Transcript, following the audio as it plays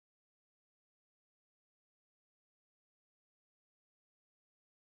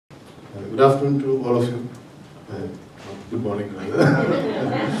Good afternoon to all of you. Good morning, rather.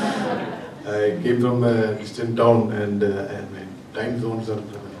 I came from a distant town and my time zones are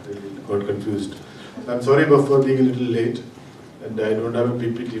really got confused. I'm sorry for being a little late, and I don't have a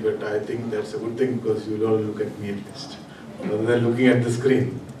PPT, but I think that's a good thing because you'll all look at me at least, rather than looking at the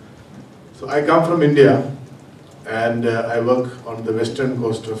screen. So I come from India, and I work on the western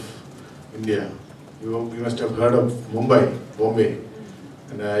coast of India. You must have heard of Bombay,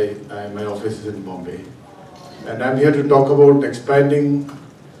 and my office is in Bombay. And I'm here to talk about expanding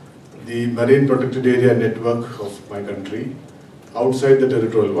the marine protected area network of my country outside the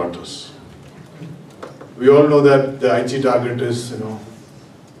territorial waters. We all know that the Aichi target is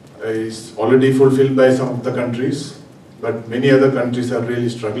already fulfilled by some of the countries, but many other countries are really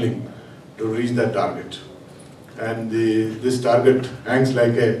struggling to reach that target. And this target hangs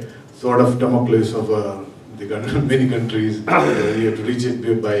like a sort of Damocles over many countries. We have to reach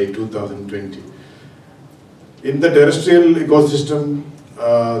it by 2020. In the terrestrial ecosystem,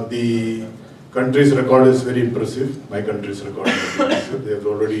 the country's record is very impressive. My country's record is very impressive. They have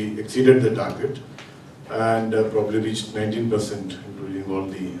already exceeded the target and probably reached 19%, including all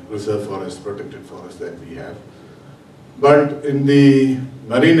the reserve forests, protected forests that we have. But in the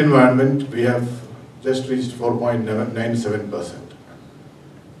marine environment, we have just reached 4.97%.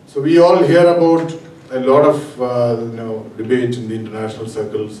 So we all hear about a lot of debate in the international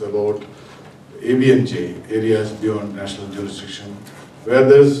circles about ABNJ, areas beyond national jurisdiction, where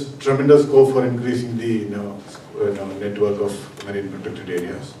there is tremendous scope for increasing the network of marine protected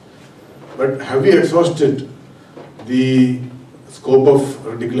areas. But have we exhausted the scope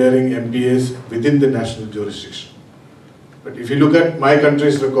of declaring MPAs within the national jurisdiction? But if you look at my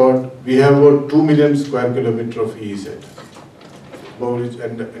country's record, we have about 2 million square kilometers of EEZ,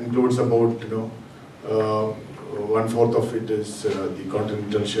 and includes about 1/4 of it is the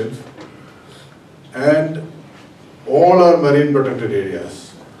continental shelf. And all our marine protected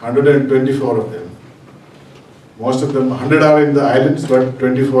areas, 124 of them, most of them, 100 are in the islands, but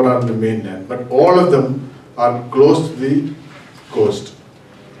 24 are in the mainland. But all of them are close to the coast,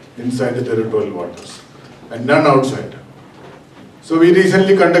 inside the territorial waters, and none outside. So we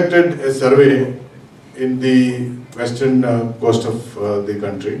recently conducted a survey in the western coast of the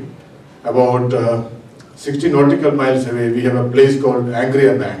country. About 60 nautical miles away, we have a place called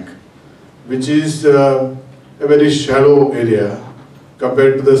Angria Bank, which is a very shallow area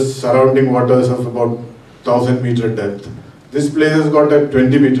compared to the surrounding waters of about 1,000-meter depth. This place has got a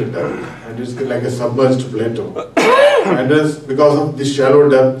 20-meter depth, and it's like a submerged plateau. And because of the shallow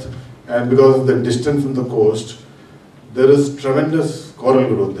depth and because of the distance from the coast, there is tremendous coral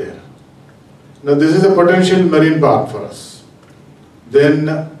growth there. Now this is a potential marine park for us.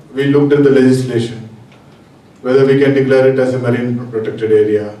 Then we looked at the legislation, whether we can declare it as a marine protected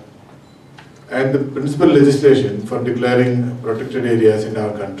area. And the principal legislation for declaring protected areas in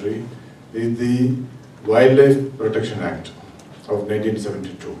our country is the Wildlife Protection Act of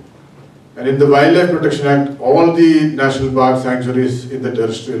 1972. And in the Wildlife Protection Act, all the national park sanctuaries in the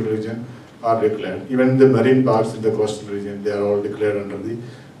terrestrial region are declared. Even the marine parks in the coastal region, they are all declared under the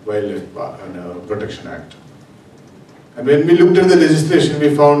Wildlife Protection Act. And when we looked at the legislation, we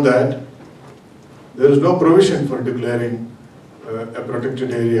found that there is no provision for declaring a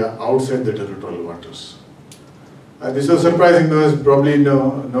protected area outside the territorial waters. And this was surprising because probably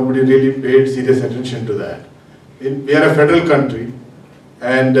nobody really paid serious attention to that. We are a federal country,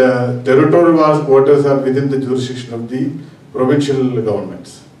 and territorial waters are within the jurisdiction of the provincial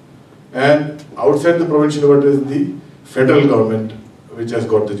governments. And outside the provincial waters is the federal government which has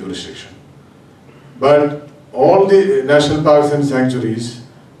got the jurisdiction. But all the national parks and sanctuaries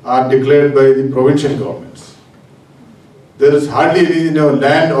are declared by the provincial governments. There is hardly any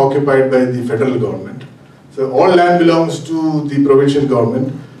land occupied by the federal government. So all land belongs to the provincial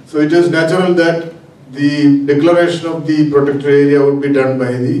government. So it is natural that the declaration of the protected area would be done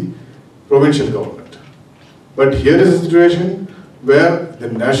by the provincial government. But here is a situation where the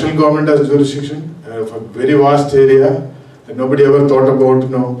national government has jurisdiction of a very vast area, and nobody ever thought about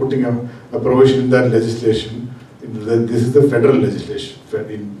putting a provision in that legislation. This is the federal legislation.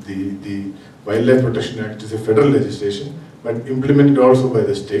 The Wildlife Protection Act is a federal legislation, but implemented also by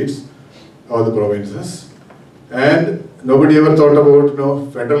the states or the provinces. And nobody ever thought about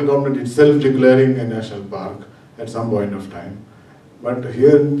federal government itself declaring a national park at some point of time. But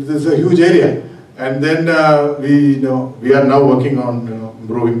here, this is a huge area. And then we are now working on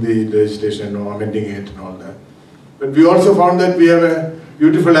improving the legislation, amending it and all that. But we also found that we have a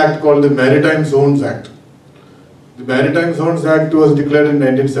beautiful act called the Maritime Zones Act. The Maritime Zones Act was declared in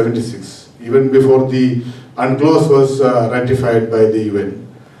 1976, even before the UNCLOS was ratified by the UN.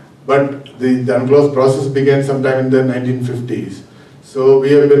 but the unclosed process began sometime in the 1950s. So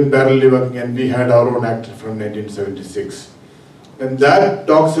we have been parallelly working, and we had our own act from 1976. And that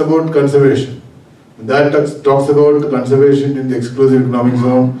talks about conservation. That talks about conservation in the exclusive economic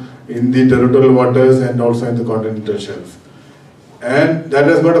zone, in the territorial waters, and also in the continental shelf. And that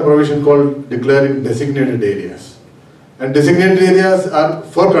has got a provision called declaring designated areas. And designated areas are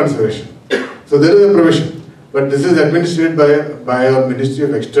for conservation. So there is a provision. But this is administered by our Ministry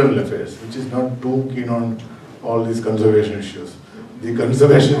of External Affairs, which is not too keen on all these conservation issues. The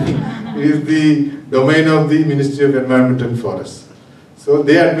conservation is the domain of the Ministry of Environment and Forests. So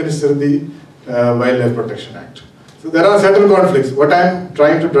they administer the Wildlife Protection Act. So there are certain conflicts. What I am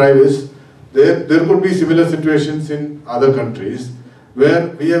trying to drive is, there could be similar situations in other countries where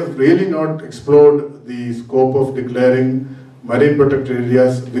we have really not explored the scope of declaring marine protected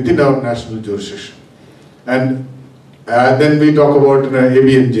areas within our national jurisdiction. And then we talk about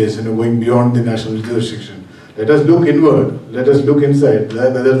ABNJs, going beyond the national jurisdiction. Let us look inward, let us look inside,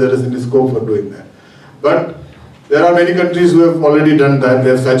 whether there is any scope for doing that. But there are many countries who have already done that.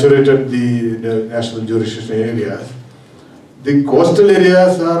 They have saturated the national jurisdiction areas. The coastal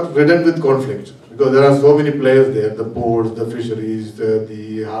areas are ridden with conflict because there are so many players there, the ports, the fisheries,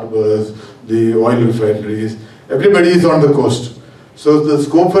 the harbors, the oil refineries. Everybody is on the coast. So the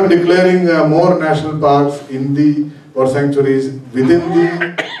scope for declaring more national parks or sanctuaries within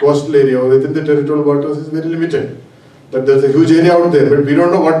the coastal area or within the territorial waters is very limited. But there's a huge area out there, but we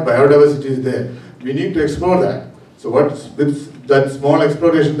don't know what biodiversity is there. We need to explore that. So with that small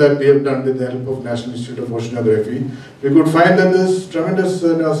exploration that we have done with the help of National Institute of Oceanography, we could find that there is tremendous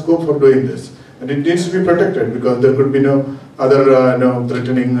scope for doing this. And it needs to be protected because there could be no other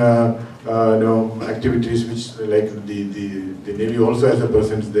threatening activities, which like the Navy also has a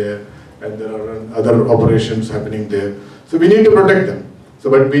presence there, and there are other operations happening there. So we need to protect them. So,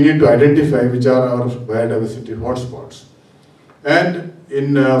 but we need to identify which are our biodiversity hotspots. And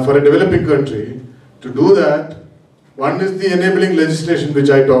for a developing country, to do that, one is the enabling legislation which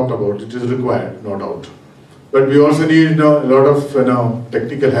I talked about. It is required, no doubt. But we also need a lot of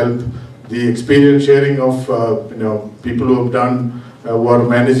technical help, the experience sharing of people who have done, who are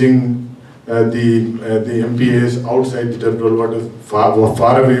managing the MPAs outside the territorial waters,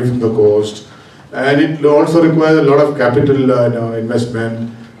 far away from the coast. And it also requires a lot of capital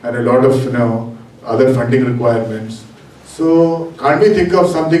investment and a lot of other funding requirements. So can't we think of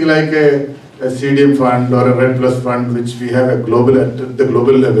something like a CDM fund or a RED Plus fund, which we have at the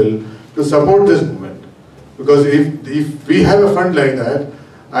global level, to support this movement? Because if we have a fund like that,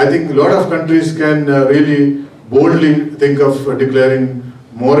 I think a lot of countries can really boldly think of declaring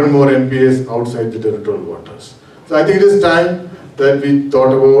more and more MPAs outside the territorial waters. So I think it is time that we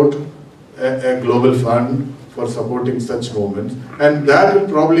thought about a global fund for supporting such movements, and that will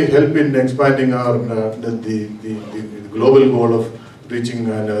probably help in expanding our the global goal of reaching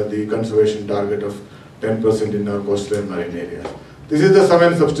the conservation target of 10% in our coastal and marine areas. This is the sum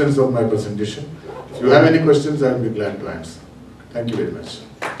and substance of my presentation. If you have any questions, I will be glad to answer. Thank you very much.